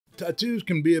Tattoos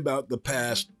can be about the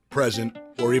past, present,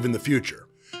 or even the future.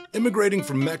 Immigrating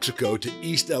from Mexico to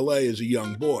East LA as a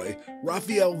young boy,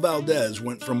 Rafael Valdez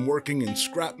went from working in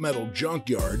scrap metal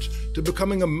junkyards to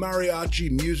becoming a mariachi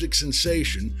music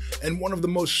sensation and one of the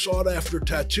most sought-after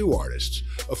tattoo artists,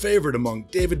 a favorite among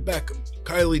David Beckham,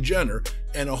 Kylie Jenner,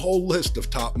 and a whole list of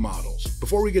top models.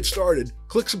 Before we get started,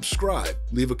 click subscribe,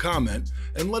 leave a comment,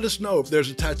 and let us know if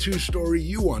there's a tattoo story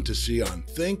you want to see on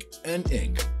Think and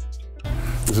Ink.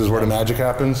 This is where the magic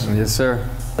happens? Yes, sir.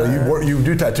 You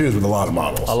do tattoos with a lot of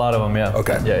models? A lot of them, yeah.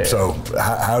 Okay, yeah. So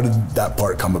how did that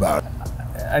part come about?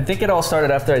 I think it all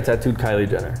started after I tattooed Kylie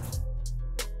Jenner.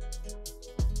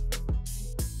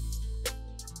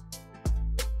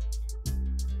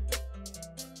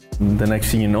 The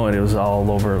next thing you know, it was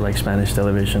all over like Spanish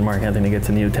television. Mark Anthony gets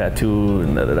a new tattoo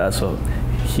and da-da-da. So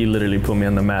he literally put me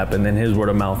on the map, and then his word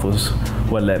of mouth was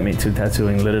what led me to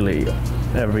tattooing literally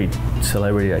every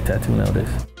celebrity I tattoo nowadays.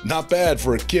 Not bad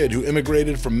for a kid who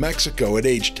immigrated from Mexico at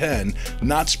age 10,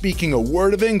 not speaking a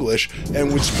word of English,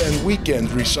 and would spend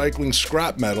weekends recycling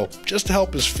scrap metal just to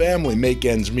help his family make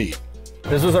ends meet.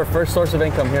 This was our first source of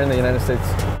income here in the United States.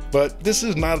 But this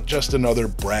is not just another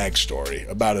brag story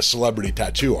about a celebrity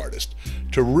tattoo artist.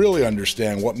 To really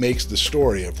understand what makes the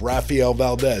story of Rafael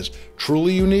Valdez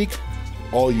truly unique,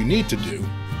 all you need to do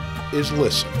is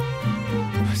listen.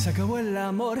 Se acabó el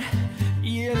amor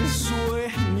y el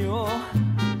sueño,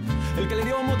 el que le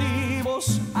dio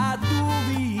motivos a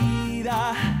tu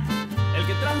vida, el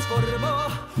que transformó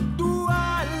tu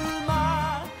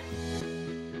alma.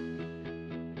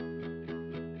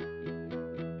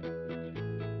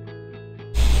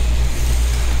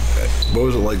 What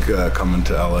was it like coming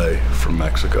to LA from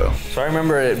Mexico? So I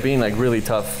remember it being like really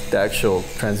tough, the actual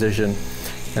transition.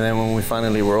 And then when we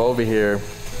finally were over here,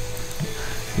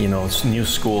 you know, new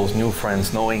schools, new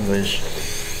friends, no English.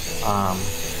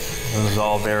 It was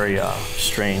all very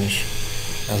strange.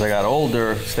 As I got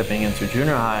older, stepping into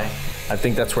junior high, I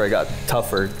think that's where I got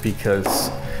tougher because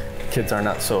kids are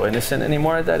not so innocent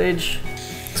anymore at that age.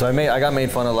 So I got made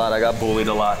fun a lot. I got bullied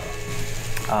a lot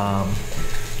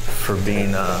for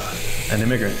being an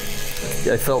immigrant.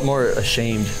 I felt more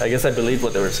ashamed. I guess I believed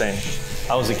what they were saying.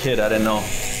 I was a kid. I didn't know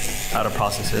how to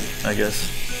process it, I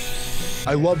guess.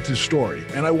 I loved his story,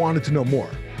 and I wanted to know more.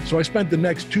 So I spent the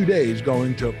next 2 days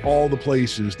going to all the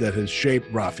places that has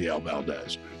shaped Rafael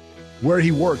Valdez. Where he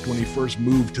worked when he first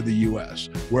moved to the US,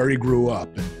 where he grew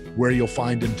up, and where you'll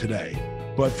find him today.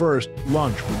 But first,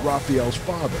 lunch with Rafael's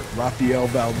father, Rafael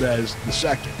Valdez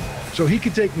II, so he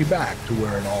could take me back to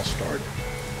where it all started.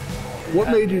 What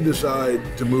made you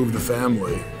decide to move the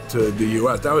family to the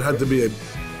US? That had to be a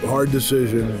hard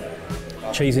decision.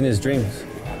 Chasing his dreams.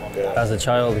 As a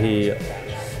child,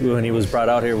 when he was brought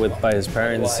out here by his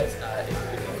parents,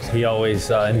 he always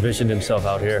envisioned himself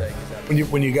out here.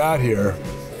 When you got here,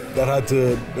 that had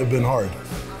to have been hard.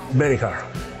 Very hard,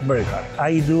 very hard.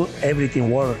 I do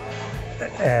everything work.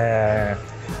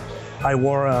 I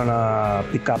work on a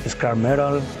pickup scrap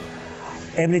metal.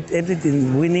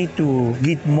 Everything we need to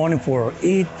get money for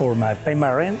it, for pay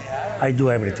my rent. I do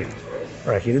everything.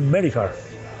 Right here, it's very hard.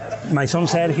 My son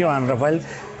Sergio and Rafael,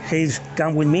 he's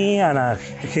come with me and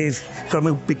he's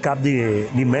coming to pick up the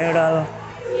metal.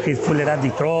 He's pulling out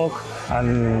the truck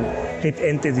and he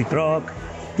empties the truck.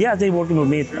 Yeah, they working with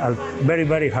me very,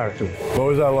 very hard too. What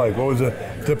was that like? What was a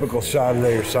typical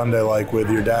Saturday or Sunday like with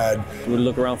your dad? We would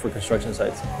look around for construction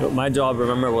sites. My job,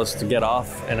 remember, was to get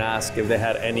off and ask if they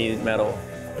had any metal,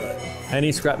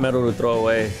 any scrap metal to throw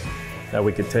away that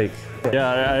we could take. Yeah,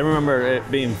 I remember it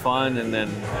being fun and then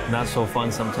not so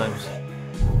fun sometimes.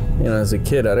 You know, as a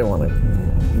kid, I didn't want to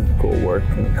go work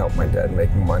and help my dad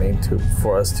make money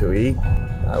for us to eat.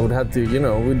 I would have to, you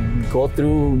know, we'd go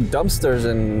through dumpsters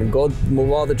and go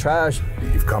move all the trash.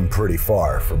 You've come pretty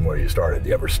far from where you started. Do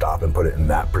you ever stop and put it in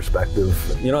that perspective?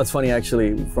 You know, it's funny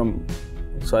actually,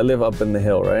 so I live up in the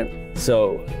hill, right?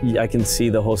 So I can see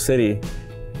the whole city.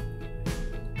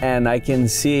 And I can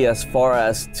see as far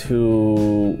as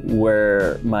to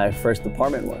where my first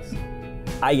apartment was.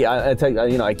 I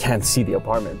can't see the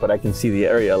apartment, but I can see the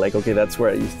area. Like, okay, that's where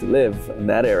I used to live, in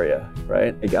that area,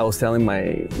 right? Like, I was telling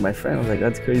my friend, I was like,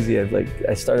 that's crazy.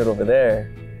 I started over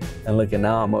there, and look, and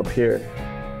now I'm up here.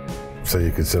 So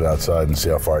you could sit outside and see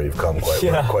how far you've come,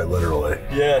 quite literally.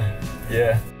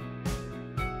 Yeah.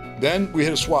 Then we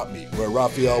hit a swap meet where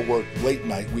Rafael worked late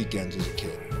night weekends as a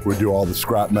kid. We do all the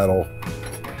scrap metal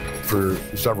for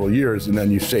several years, and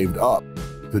then you saved up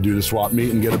to do the swap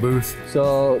meet and get a booth?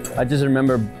 So I just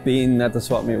remember being at the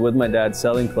swap meet with my dad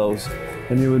selling clothes,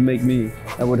 and he would make me,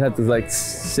 I would have to like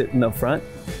sit in the front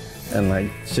And like,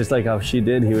 just like how she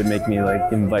did, he would make me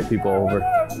like invite people over.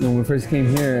 When we first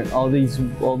came here, all those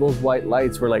white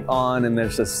lights were like on, and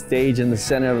there's a stage in the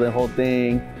center of the whole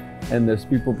thing, and there's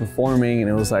people performing, and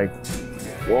it was like,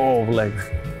 whoa, like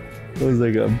it was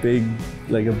like a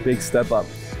big step up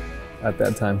at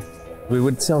that time. We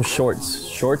would sell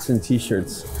shorts and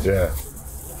t-shirts. Yeah.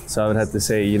 So I would have to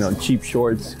say, you know, cheap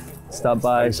shorts, stop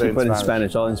by, she put in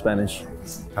Spanish, all in Spanish.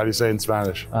 How do you say in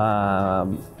Spanish?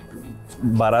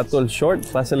 Barato el short,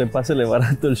 pásale,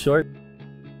 barato el short.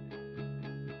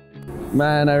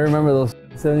 Man, I remember those,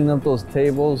 setting up those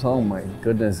tables, oh my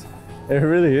goodness. It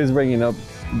really is bringing up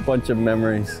a bunch of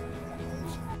memories.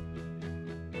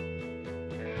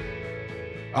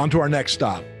 On to our next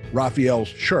stop, Rafael's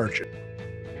church.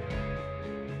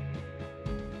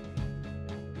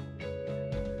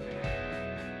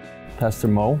 Pastor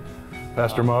Mo.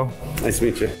 Pastor Mo? Nice to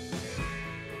meet you.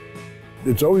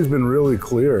 It's always been really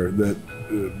clear that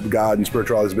God and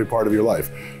spirituality is a big part of your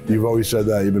life. You've always said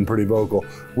that, you've been pretty vocal.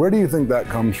 Where do you think that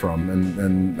comes from,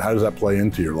 and how does that play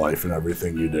into your life and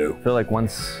everything you do? I feel like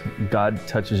once God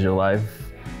touches your life,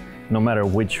 no matter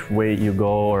which way you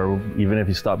go, or even if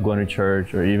you stop going to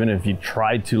church, or even if you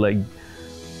try to like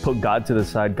put God to the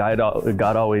side, God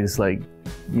always, like,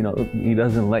 you know, he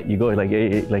doesn't let you go. Like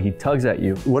he tugs at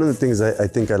you. One of the things I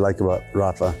think I like about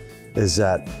Rafa is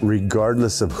that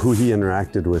regardless of who he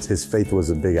interacted with, his faith was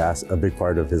a big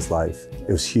part of his life. It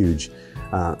was huge.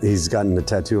 He's gotten a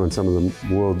tattoo on some of the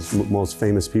world's most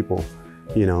famous people,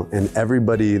 you know, and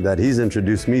everybody that he's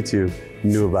introduced me to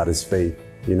knew about his faith,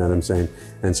 you know what I'm saying?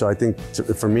 And so I think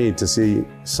for me to see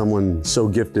someone so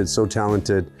gifted, so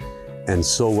talented, and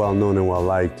so well known and well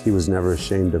liked, he was never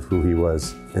ashamed of who he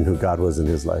was and who God was in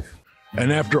his life.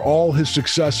 And after all his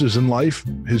successes in life,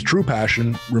 his true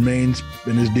passion remains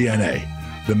in his DNA,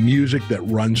 the music that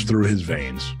runs through his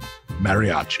veins.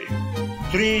 Mariachi.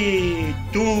 3,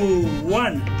 2,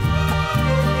 1.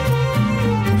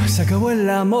 Se acabó el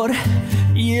amor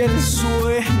y el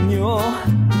sueño,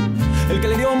 el que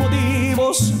le dio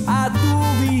motivos a tu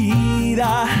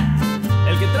vida,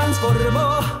 el que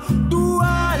transformó tu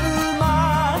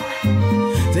alma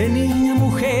de niña a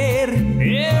mujer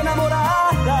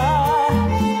enamorada,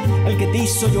 el que te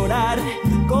hizo llorar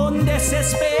con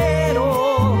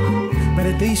desespero,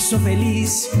 pero te hizo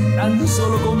feliz tan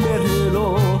solo con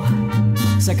verlo.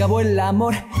 Se acabó el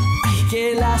amor, ay,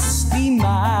 qué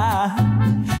lástima.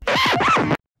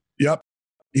 Yep,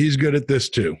 he's good at this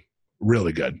too.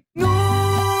 Really good.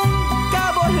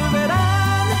 Nunca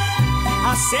volverán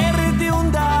a hacerte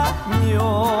un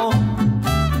daño.